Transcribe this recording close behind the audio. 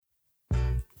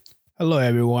Hello,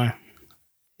 everyone.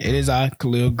 It is I,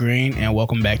 Khalil Green, and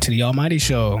welcome back to the Almighty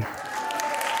Show.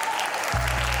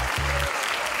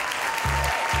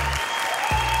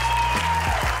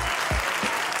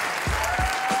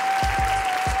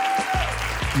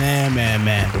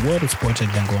 Man. The world of sports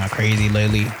has been going crazy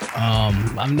lately.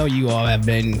 I know you all have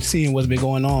been seeing what's been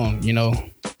going on,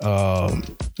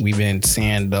 we've been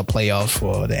seeing the playoffs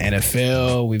for the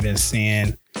NFL. We've been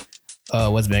seeing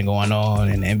what's been going on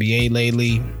in the NBA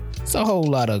lately. It's a whole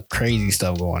lot of crazy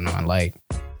stuff going on. Like,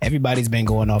 everybody's been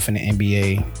going off in the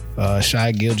NBA.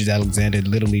 Shai Gilgeous-Alexander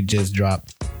literally just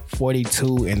dropped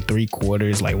 42 and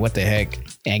 3/4. Like, what the heck?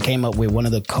 And came up with one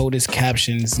of the coldest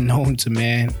captions known to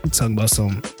man. Talking about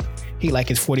he like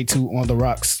his 42 on the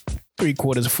rocks,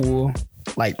 3/4 full.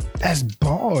 Like, that's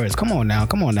bars. Come on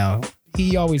now.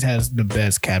 He always has the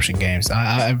best caption games.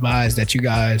 I advise that you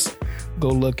guys go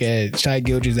look at Shai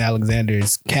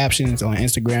Gilgeous-Alexander's captions on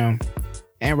Instagram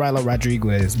and Ryla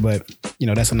Rodriguez. But,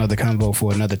 that's another convo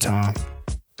for another time.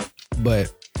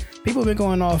 But people have been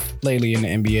going off lately in the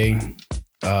NBA.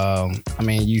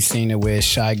 You've seen it with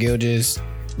Shai Gilgeous.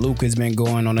 Luka's been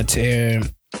going on a tear.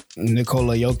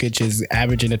 Nikola Jokic is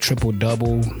averaging a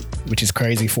triple-double, which is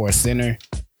crazy for a center.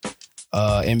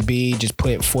 Embiid just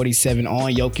put 47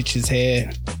 on Jokic's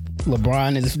head.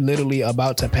 LeBron is literally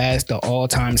about to pass the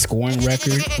all-time scoring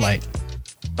record, like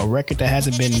a record that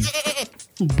hasn't been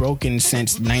broken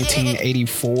since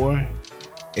 1984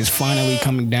 is finally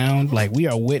coming down. Like, we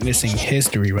are witnessing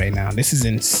history right now. This is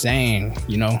insane,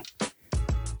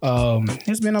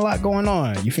 There's been a lot going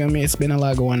on. You feel me? It's been a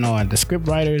lot going on. The script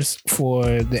writers for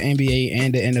the NBA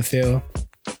and the NFL,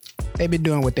 they've been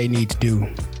doing what they need to do.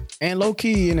 And low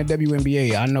key in the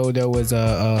WNBA, I know there was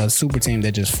a super team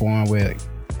that just formed with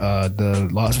the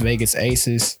Las Vegas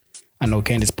Aces. I know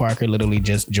Candace Parker literally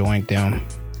just joined them,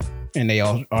 and they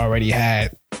already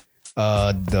had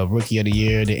the Rookie of the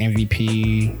Year, the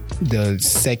MVP, the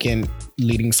second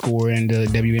leading scorer in the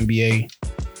WNBA.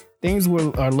 Things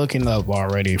are looking up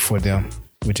already for them,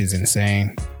 which is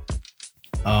insane.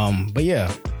 But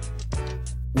yeah,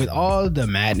 with all the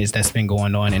madness that's been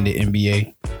going on in the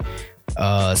NBA,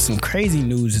 some crazy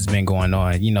news has been going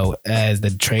on, as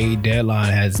the trade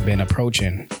deadline has been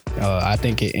approaching. I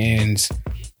think it ends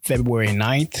February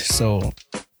 9th. So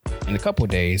in a couple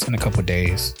days. Not 2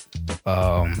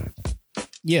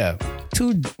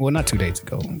 days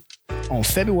ago. On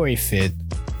February 5th,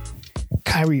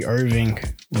 Kyrie Irving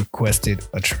requested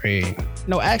a trade.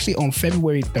 No, actually on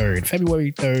February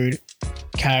 3rd,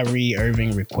 Kyrie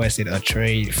Irving requested a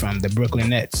trade from the Brooklyn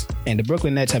Nets. And the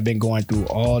Brooklyn Nets have been going through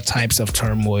all types of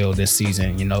turmoil this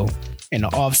season, In the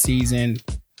offseason,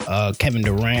 Kevin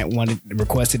Durant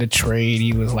requested a trade.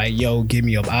 He was like, yo, get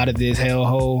me up out of this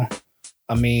hellhole.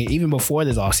 Even before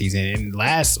this offseason and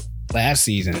last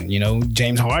season,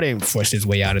 James Harden forced his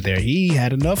way out of there. He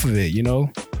had enough of it,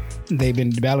 They've been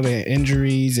battling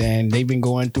injuries and they've been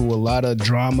going through a lot of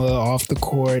drama off the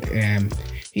court, and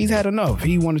he's had enough.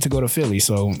 He wanted to go to Philly,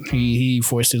 so he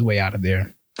forced his way out of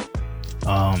there.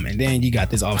 And then you got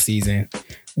this offseason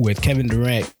with Kevin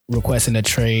Durant requesting a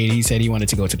trade. He said he wanted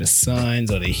to go to the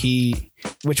Suns or the Heat,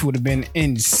 which would have been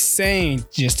insane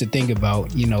just to think about,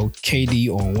 KD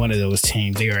on one of those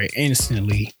teams. They are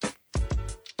instantly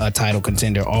a title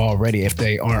contender already if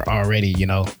they aren't already,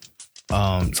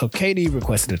 So KD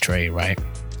requested a trade, right?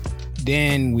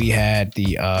 Then we had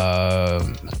the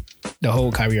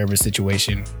whole Kyrie Irving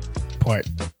situation, part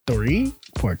 2.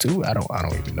 I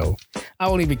don't even know. I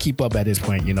won't even keep up at this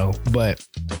point, But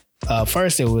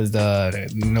first it was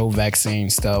the no vaccine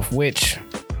stuff, which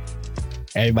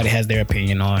everybody has their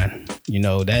opinion on.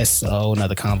 That's a whole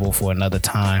nother convo for another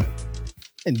time.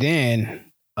 And then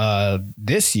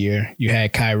this year you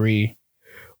had Kyrie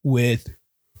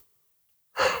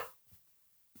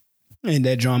and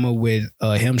that drama with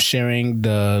him sharing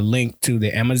the link to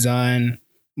the Amazon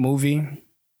movie,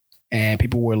 and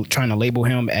people were trying to label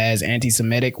him as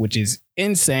anti-Semitic, which is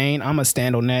insane. I'm going to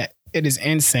stand on that. It is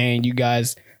insane.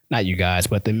 Not you guys,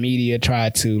 but the media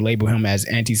tried to label him as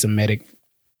anti-Semitic,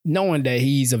 knowing that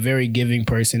he's a very giving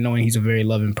person, knowing he's a very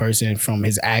loving person from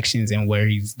his actions and where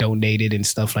he's donated and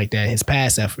stuff like that, his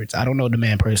past efforts. I don't know the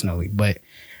man personally, but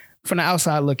from the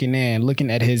outside looking in, looking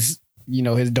at his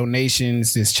his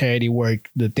donations, his charity work,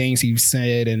 the things he's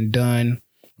said and done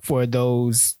for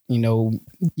those,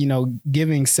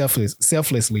 giving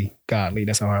selflessly, godly.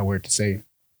 That's a hard word to say.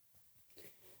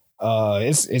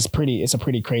 It's a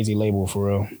pretty crazy label for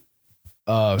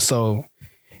real. So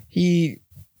he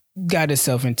got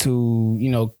himself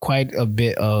into, quite a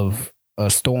bit of a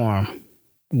storm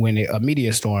a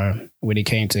media storm when it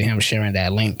came to him sharing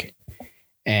that link.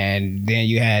 And then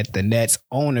you had the Nets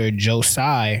owner, Joe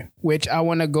Tsai, which I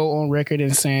want to go on record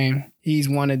in saying he's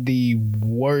one of the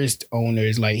worst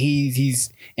owners. Like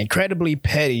he's incredibly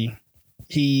petty.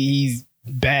 He's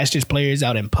bashed his players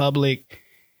out in public.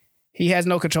 He has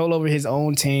no control over his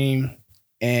own team.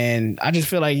 And I just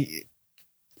feel like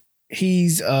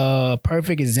he's a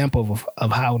perfect example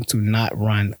of how to not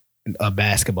run a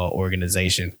basketball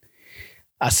organization.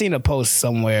 I seen a post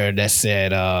somewhere that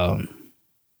said, the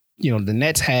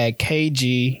Nets had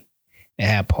KG, they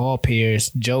had Paul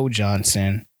Pierce, Joe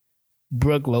Johnson,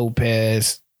 Brook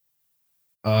Lopez,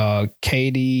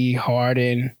 KD,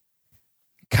 Harden,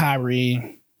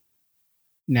 Kyrie,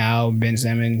 now Ben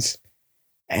Simmons,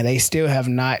 and they still have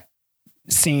not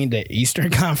seen the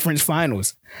Eastern Conference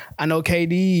Finals. I know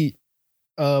KD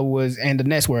and the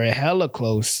Nets were hella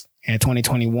close in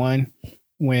 2021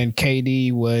 when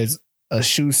KD was a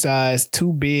shoe size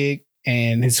too big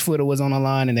and his footer was on the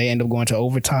line and they ended up going to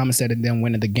overtime instead of them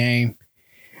winning the game.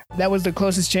 That was the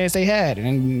closest chance they had.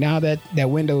 And now that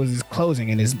window is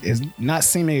closing and is not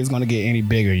seeming it's going to get any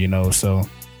bigger, so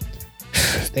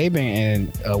they've been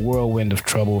in a whirlwind of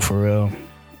trouble for real.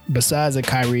 Besides the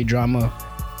Kyrie drama,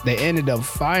 they ended up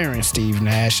firing Steve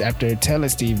Nash after telling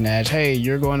Steve Nash, hey,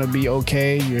 you're going to be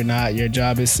okay. You're not. Your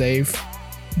job is safe.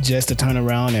 Just to turn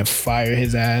around and fire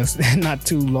his ass not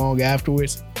too long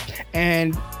afterwards.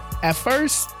 And at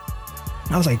first,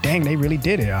 I was like, dang, they really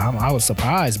did it. I was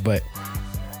surprised, but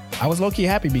I was low-key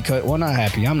happy because, well, not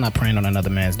happy. I'm not praying on another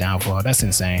man's downfall. That's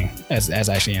insane. That's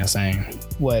actually insane.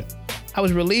 I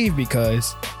was relieved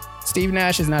because Steve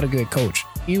Nash is not a good coach.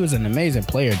 He was an amazing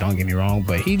player, don't get me wrong,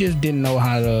 but he just didn't know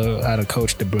how to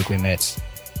coach the Brooklyn Nets.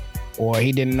 Or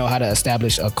he didn't know how to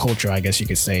establish a culture, I guess you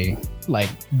could say, like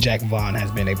Jack Vaughn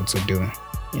has been able to do,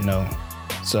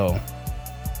 So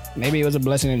maybe it was a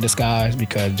blessing in disguise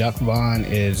because Jack Vaughn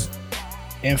is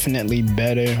infinitely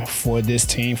better for this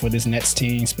team, for this Nets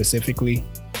team specifically,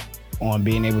 on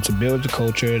being able to build the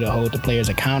culture, to hold the players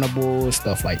accountable,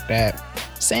 stuff like that.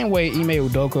 Same way Ime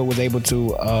Udoka was able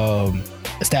to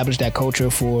establish that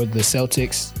culture for the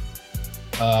Celtics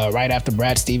right after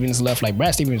Brad Stevens left. Like,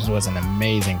 Brad Stevens was an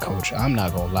amazing coach, I'm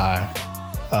not gonna lie.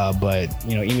 But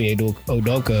Ime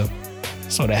Udoka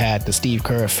sort of had the Steve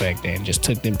Kerr effect and just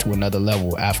took them to another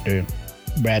level after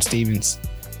Brad Stevens,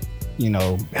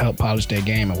 helped polish their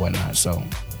game and whatnot. So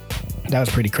that was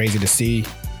pretty crazy to see.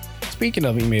 Speaking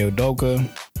of Ime Udoka,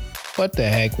 what the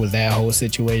heck was that whole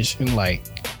situation? Like,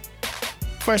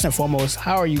 first and foremost,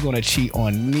 how are you going to cheat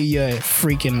on Nia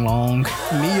freaking Long?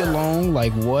 Nia Long,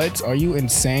 like what? Are you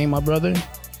insane, my brother?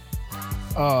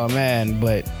 Oh, man,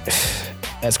 but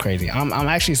that's crazy. I'm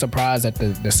actually surprised that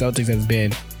the Celtics has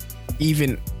been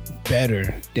even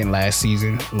better than last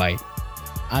season. Like,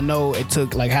 I know it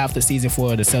took like half the season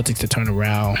for the Celtics to turn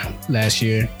around last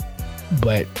year,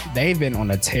 but they've been on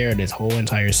a tear this whole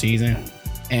entire season,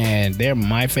 and they're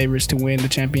my favorites to win the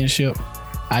championship.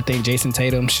 I think Jason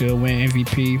Tatum should win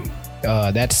MVP.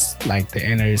 That's like the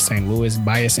inner St. Louis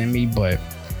bias in me, but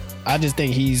I just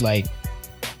think he's like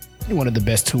one of the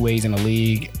best two-ways in the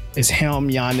league. It's him,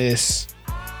 Giannis.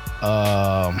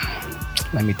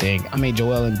 Let me think. I mean,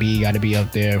 Joel Embiid got to be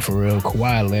up there for real.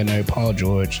 Kawhi Leonard, Paul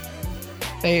George.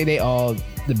 They all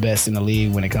the best in the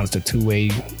league when it comes to two-way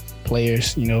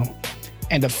players,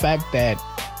 And the fact that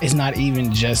it's not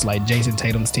even just like Jason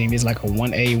Tatum's team. It's like a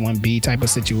 1A, 1B type of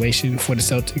situation for the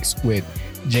Celtics with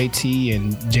JT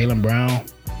and Jaylen Brown.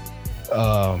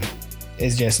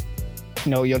 It's just,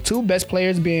 your two best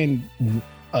players being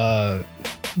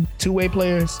two-way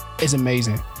players is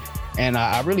amazing. And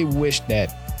I really wish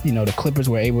that, the Clippers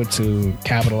were able to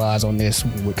capitalize on this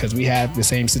because we have the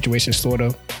same situation sort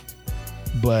of.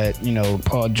 But,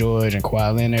 Paul George and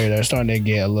Kawhi Leonard are starting to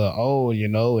get a little old,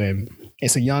 and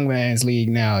it's a young man's league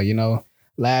now,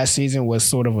 Last season was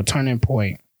sort of a turning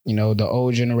point. The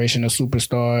old generation of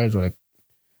superstars,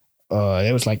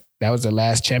 it was like that was the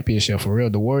last championship for real.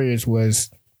 The Warriors was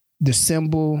the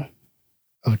symbol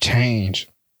of change.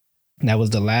 That was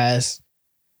the last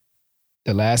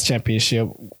championship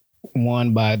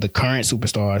won by the current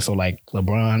superstars. So like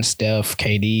LeBron, Steph,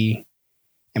 KD.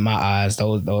 In my eyes, that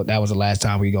was the last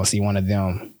time we're gonna see one of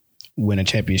them win a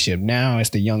championship. Now it's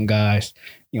the young guys.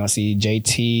 You're gonna see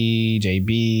JT,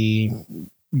 JB,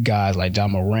 guys like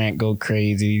John Morant go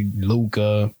crazy,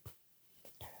 Luka.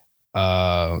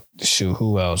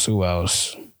 Who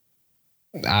else?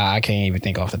 I can't even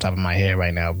think off the top of my head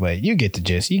right now, but you get the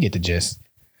gist.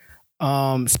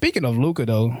 Speaking of Luka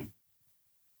though,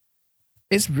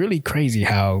 it's really crazy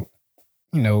how,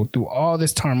 through all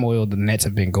this turmoil the Nets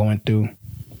have been going through,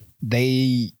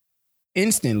 they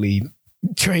instantly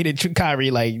traded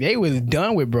Kyrie. Like, they was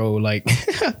done with bro. Like,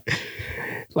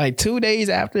 Like 2 days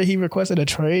after he requested a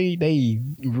trade, they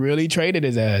really traded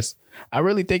his ass. I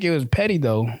really think it was petty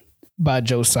though by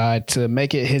Joe Tsai to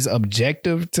make it his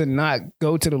objective to not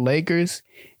go to the Lakers,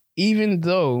 even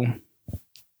though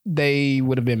they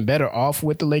would have been better off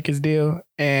with the Lakers deal.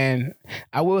 And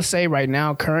I will say right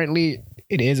now, currently,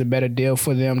 it is a better deal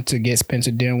for them to get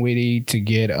Spencer Dinwiddie, to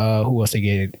get who else they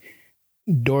get?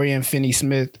 Dorian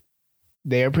Finney-Smith.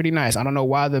 They're pretty nice. I don't know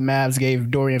why the Mavs gave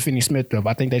Dorian Finney-Smith up.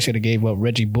 I think they should have gave up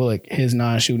Reggie Bullock, his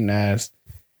non-shooting ass.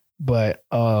 But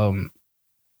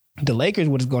the Lakers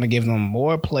was going to give them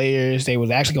more players. They was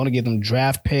actually going to give them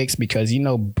draft picks because, you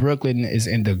know, Brooklyn is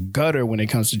in the gutter when it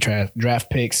comes to draft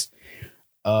picks.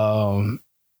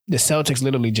 The Celtics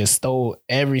literally just stole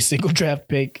every single draft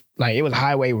pick. Like, it was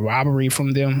highway robbery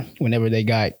from them whenever they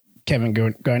got Kevin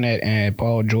Garnett and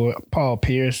Paul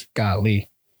Pierce. Golly.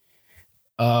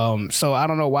 So I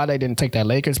don't know why they didn't take that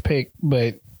Lakers pick,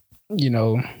 but, you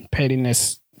know,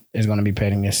 pettiness is going to be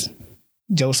pettiness.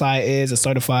 Joe Tsai is a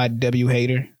certified W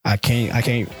hater. I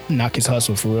can't knock his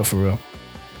hustle for real.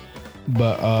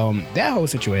 But that whole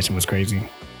situation was crazy.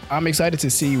 I'm excited to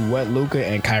see what Luka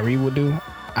and Kyrie will do.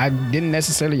 I didn't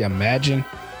necessarily imagine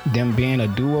them being a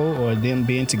duo or them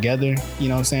being together, you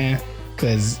know what I'm saying?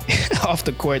 Because off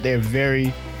the court, they're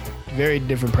very, very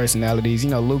different personalities. You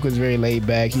know, Luka's very laid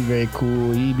back. He's very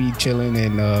cool. He be chilling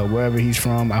in wherever he's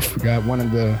from. I forgot one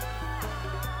of the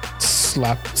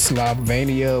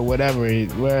Slovenia,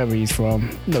 wherever he's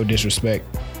from. No disrespect.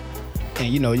 And,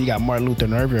 you know, you got Martin Luther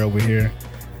Nerver over here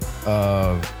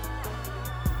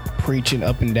preaching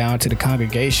up and down to the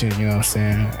congregation, you know what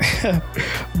I'm saying?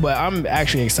 But I'm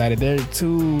actually excited.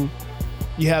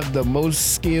 You have the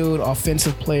most skilled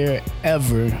offensive player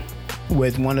ever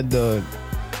with one of the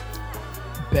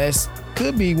best,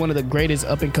 could be one of the greatest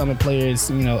up and coming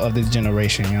players, you know, of this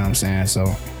generation, you know what I'm saying?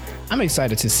 So I'm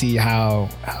excited to see how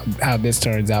this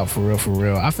turns out for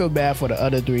real. I feel bad for the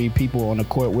other three people on the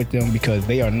court with them because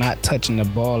they are not touching the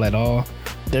ball at all.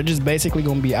 They're just basically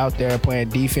going to be out there playing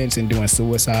defense and doing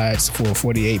suicides for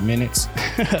 48 minutes.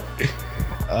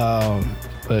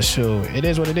 But sure, it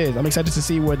is what it is. I'm excited to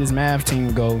see where this Mavs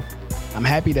team go. I'm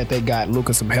happy that they got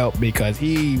Luka some help because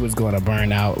he was going to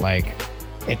burn out. Like,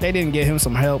 if they didn't get him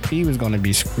some help, he was going to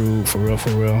be screwed for real.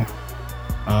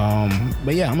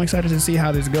 But yeah, I'm excited to see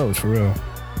how this goes for real.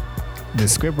 The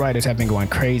script writers have been going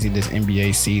crazy this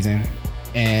NBA season.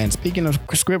 And speaking of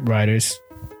script writers,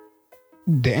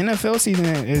 the NFL season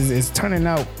is turning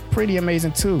out pretty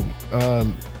amazing too.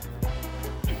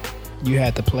 You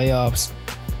had the playoffs,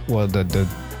 well, the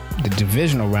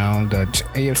divisional round, the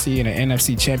AFC and the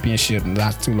NFC championship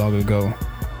not too long ago.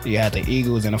 You had the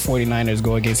Eagles and the 49ers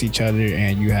go against each other,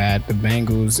 and you had the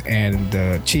Bengals and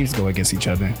the Chiefs go against each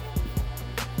other.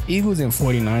 Eagles and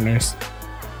 49ers.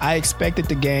 I expected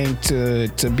the game to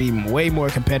be way more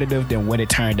competitive than what it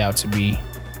turned out to be.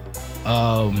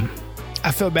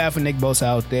 I feel bad for Nick Bosa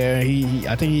out there.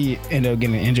 I think he ended up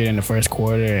getting injured in the first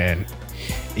quarter, and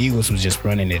Eagles was just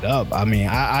running it up. I mean,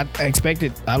 I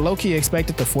low-key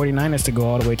expected the 49ers to go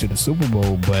all the way to the Super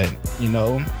Bowl, but, you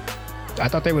know, I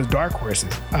thought they was dark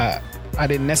horses. I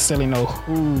didn't necessarily know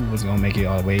who was going to make it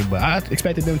all the way, but I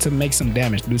expected them to make some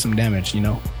damage, do some damage, you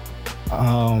know.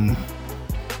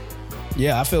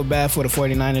 Yeah, I feel bad for the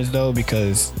 49ers, though,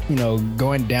 because, you know,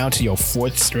 going down to your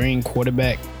fourth string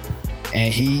quarterback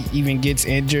and he even gets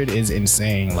injured is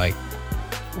insane. Like,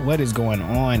 what is going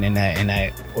on in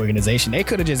that organization? They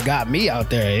could have just got me out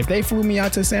there. If they flew me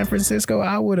out to San Francisco,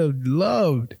 I would have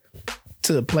loved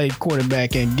to play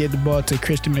quarterback and get the ball to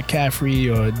Christian McCaffrey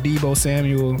or Deebo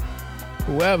Samuel,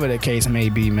 whoever the case may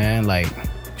be, man. Like,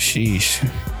 sheesh.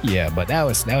 Yeah, but that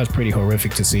was pretty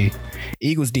horrific to see.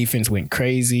 Eagles defense went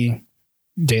crazy.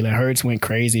 Jalen Hurts went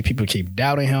crazy. People keep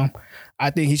doubting him. I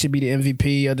think he should be the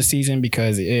MVP of the season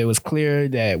because it was clear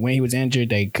that when he was injured,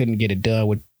 they couldn't get it done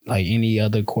with like any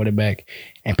other quarterback.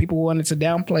 And people wanted to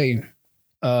downplay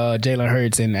Jalen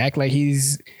Hurts and act like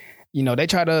he's, you know, they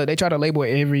try to label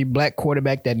every black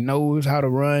quarterback that knows how to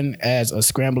run as a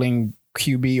scrambling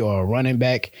QB or a running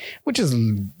back, which is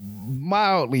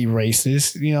mildly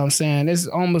racist. You know what I'm saying? It's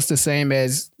almost the same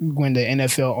as when the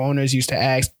NFL owners used to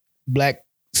ask black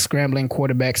scrambling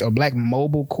quarterbacks or black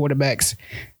mobile quarterbacks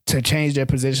to change their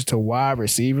position to wide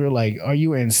receiver. Like, are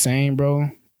you insane,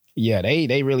 bro? Yeah, they've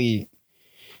been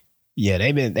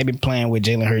playing with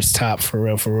Jalen Hurts top for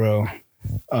real.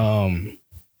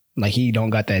 Like, he don't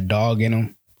got that dog in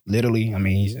him. Literally, I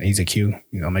mean, he's a Q.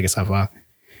 You know, make it sound.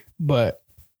 But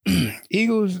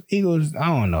Eagles, I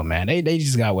don't know, man. They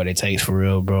just got what it takes for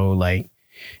real, bro. Like,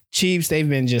 Chiefs, they've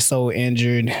been just so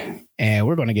injured, and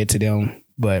we're gonna get to them.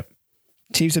 But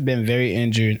Chiefs have been very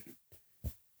injured,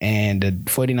 And the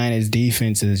 49ers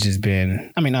defense has just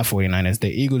been, I mean, not 49ers, the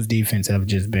Eagles defense have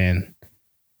just been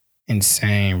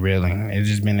insane, really. It's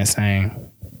just been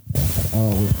insane.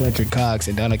 With Fletcher Cox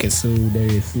and Donovan Sue,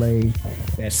 Darius Slay,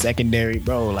 that secondary,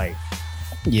 bro, like,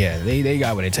 yeah, they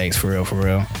got what it takes for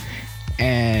real.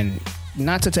 And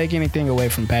not to take anything away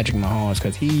from Patrick Mahomes,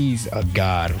 because he's a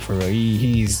god, for real.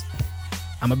 He's,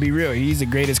 I'm going to be real, he's the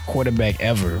greatest quarterback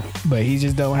ever, but he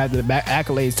just don't have the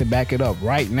accolades to back it up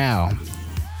right now.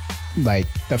 Like,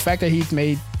 the fact that he's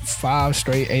made 5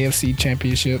 straight AFC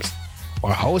championships or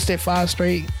hosted 5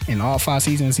 straight in all 5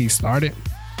 seasons he started,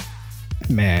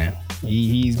 man,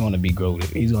 he's going to be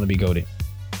goated. He's going to be goated.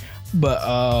 But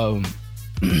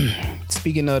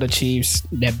speaking of the Chiefs,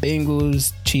 that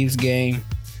Bengals-Chiefs game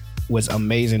was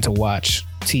amazing to watch.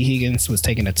 T. Higgins was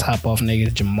taking the top off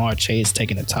niggas. Jamar Chase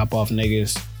taking the top off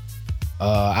niggas.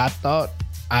 I thought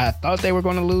they were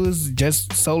going to lose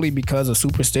just solely because of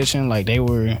superstition. Like, they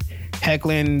were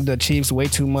heckling the Chiefs way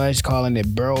too much, calling it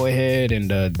Burrowhead and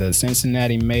the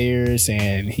Cincinnati Mayors,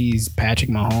 and he's Patrick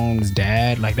Mahomes'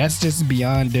 dad. Like, that's just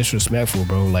beyond disrespectful,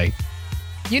 bro. Like,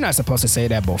 you're not supposed to say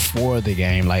that before the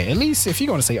game. Like, at least if you're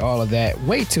going to say all of that,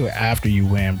 wait till after you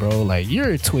win, bro. Like,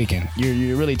 you're tweaking.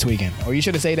 You're really tweaking. Or you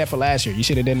should have said that for last year. You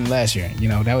should have done it last year. You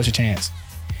know, that was your chance.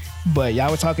 But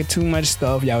y'all were talking too much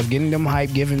stuff. Y'all was getting them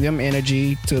hype, giving them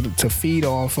energy to feed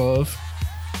off of.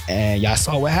 And y'all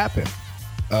saw what happened.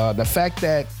 The fact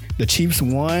that the Chiefs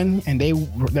won and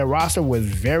their roster was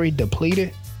very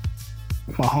depleted.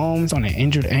 Mahomes on an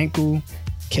injured ankle.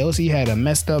 Kelsey had a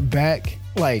messed up back.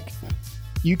 Like,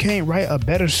 you can't write a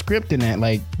better script than that.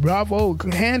 Like, bravo.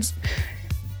 Hats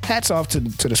off to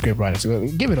the script writers.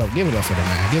 Give it up for them,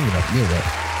 man. Give it up.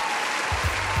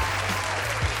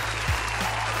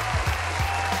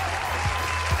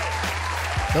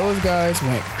 Those guys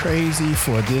went crazy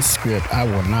for this script. I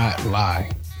will not lie.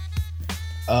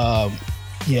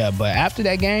 Yeah, but after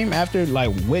that game, after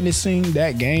like witnessing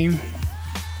that game,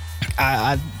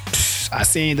 I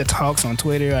seen the talks on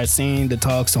Twitter. I seen the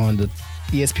talks on the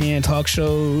ESPN talk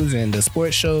shows and the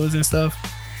sports shows and stuff.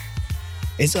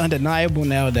 It's undeniable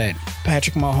now that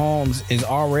Patrick Mahomes is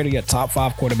already a top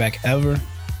 5 quarterback ever.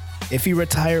 If he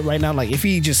retired right now, like if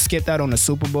he just skipped out on the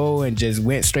Super Bowl and just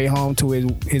went straight home to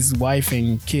his wife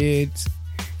and kids,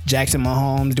 Jackson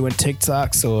Mahomes doing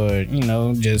TikToks or, you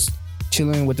know, just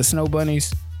chilling with the snow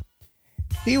bunnies,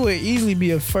 he would easily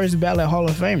be a first ballot Hall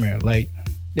of Famer. Like,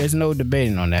 there's no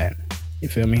debating on that. You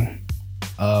feel me?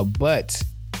 But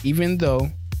even though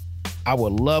I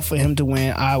would love for him to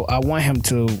win, I want him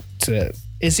to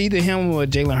it's either him or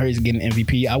Jalen Hurts getting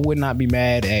MVP. I would not be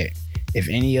mad at if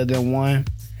any of them won.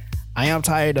 I am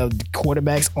tired of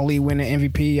quarterbacks only winning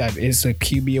MVP. It's a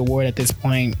QB award at this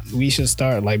point. We should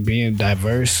start like being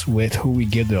diverse with who we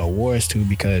give the awards to,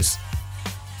 because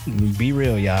be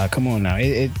real, y'all. Come on now.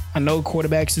 I know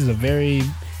quarterbacks is a very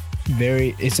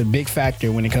it's a big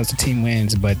factor when it comes to team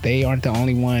wins, but they aren't the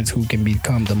only ones who can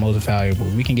become the most valuable.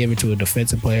 We can give it to a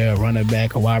defensive player, a running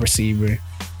back, a wide receiver.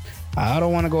 I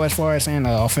don't want to go as far as saying an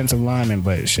offensive lineman,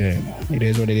 but shit, it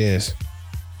is what it is.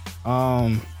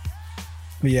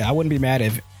 But yeah, I wouldn't be mad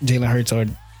if Jalen Hurts or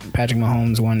Patrick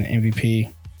Mahomes won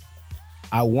MVP.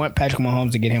 I want Patrick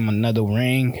Mahomes to get him another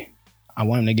ring. I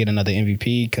want him to get another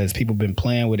MVP because people been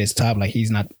playing with his top. Like,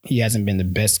 he hasn't been the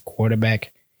best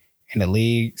quarterback in the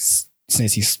league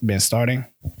since he's been starting.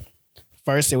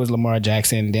 First, it was Lamar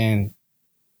Jackson. Then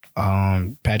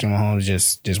Patrick Mahomes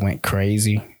just went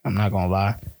crazy. I'm not gonna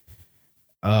lie.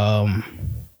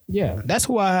 Yeah, that's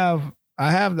who I have. I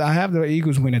have the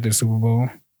Eagles winning the Super Bowl.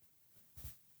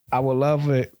 I would love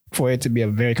it for it to be a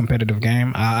very competitive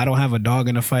game. I don't have a dog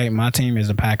in the fight. My team is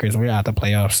the Packers. We're out the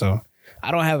playoffs, so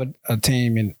I don't have a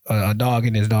team in a dog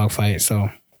in this dog fight. So,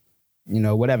 you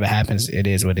know, whatever happens, it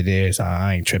is what it is.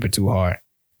 I ain't tripping too hard.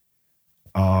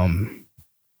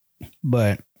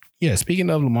 But yeah, speaking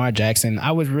of Lamar Jackson,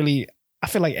 I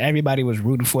feel like everybody was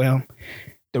rooting for him.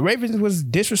 The Ravens was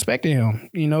disrespecting him,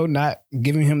 you know, not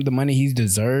giving him the money he's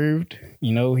deserved.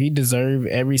 You know, he deserved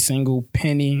every single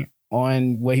penny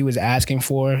on what he was asking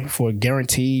for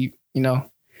guaranteed, you know,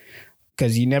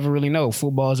 because you never really know.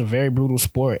 Football is a very brutal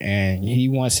sport, and he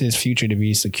wants his future to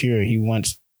be secure. He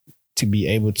wants to be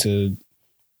able to,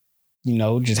 you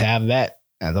know, just have that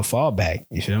as a fallback.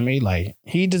 You feel me? Like,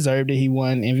 he deserved it. He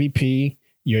won MVP.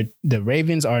 The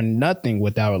Ravens are nothing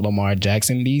without Lamar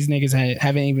Jackson. These niggas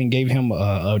haven't even gave him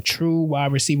a true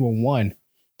wide receiver 1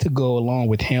 to go along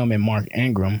with him and Mark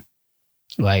Andrews.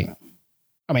 Like,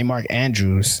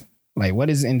 what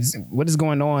is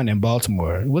going on in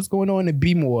Baltimore? What's going on in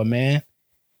B-More, man?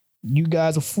 You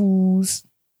guys are fools.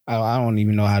 I don't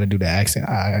even know how to do the accent.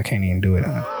 I can't even do it.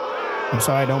 I'm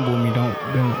sorry, don't boo me. Don't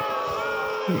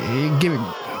give it.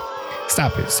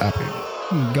 Stop it.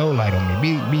 Go light on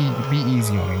me. Be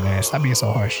easy on me, man. Stop being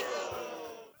so harsh.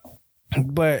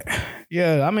 But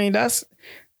yeah, I mean I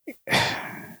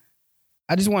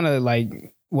just want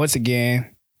to once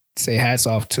again say hats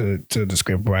off to the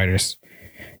script writers.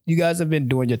 You guys have been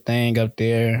doing your thing up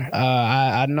there.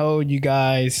 I know you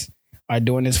guys are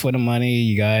doing this for the money.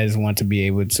 You guys want to be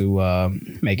able to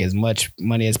make as much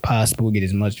money as possible, get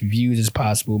as much views as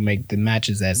possible, make the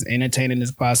matches as entertaining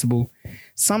as possible.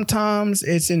 Sometimes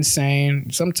it's insane.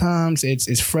 Sometimes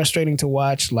it's frustrating to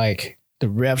watch, like the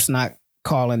refs not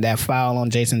calling that foul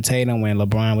on Jason Tatum when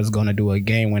LeBron was going to do a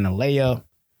game-winner layup,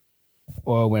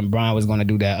 or when Bron was going to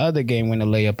do that other game-winner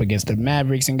layup against the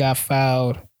Mavericks and got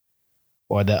fouled,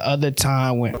 or the other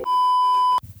time when.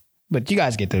 But you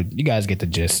guys get the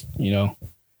gist, you know.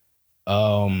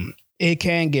 It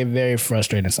can get very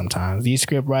frustrating sometimes. These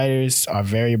script writers are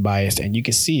very biased, and you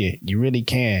can see it. You really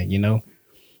can, you know.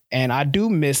 And I do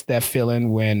miss that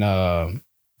feeling when,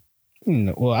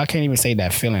 well, I can't even say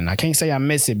that feeling. I can't say I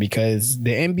miss it because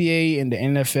the NBA and the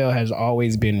NFL has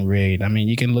always been rigged. I mean,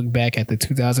 you can look back at the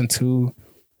 2002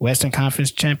 Western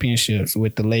Conference Championships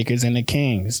with the Lakers and the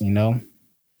Kings, you know.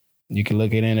 You can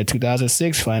look at it in the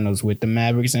 2006 finals with the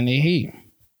Mavericks and the Heat.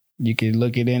 You can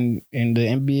look at it in the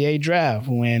NBA draft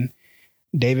when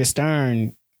David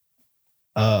Stern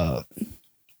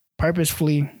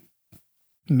purposefully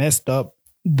messed up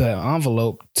the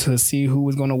envelope to see who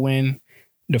was going to win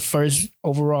the first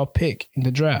overall pick in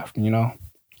the draft, you know,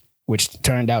 which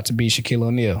turned out to be Shaquille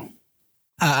O'Neal.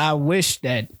 I wish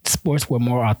that sports were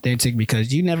more authentic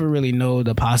because you never really know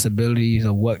the possibilities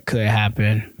of what could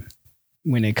happen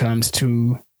when it comes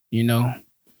to, you know,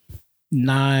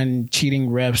 non-cheating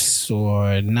refs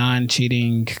or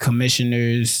non-cheating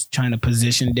commissioners trying to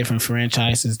position different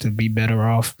franchises to be better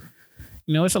off.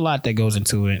 You know, it's a lot that goes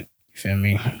into it. You feel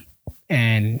me?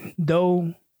 And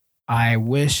though I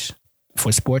wish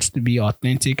for sports to be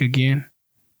authentic again,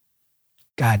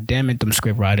 God damn it, them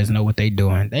script writers know what they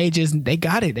doing. They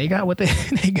got it. They got what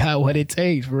they got what it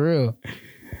takes for real.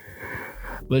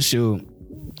 But shoot,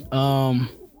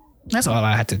 that's all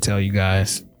I had to tell you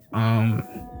guys.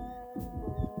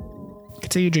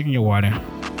 Continue drinking your water.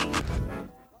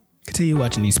 Continue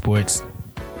watching these sports.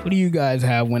 What do you guys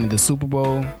have winning the Super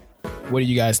Bowl? What do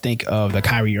you guys think of the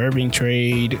Kyrie Irving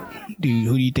trade? Who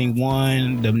do you think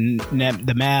won, the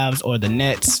Mavs or the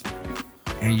Nets?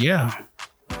 And yeah,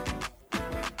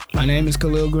 my name is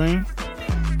Khalil Green.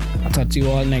 I'll talk to you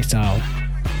all next time,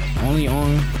 only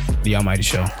on The Almighty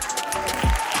Show.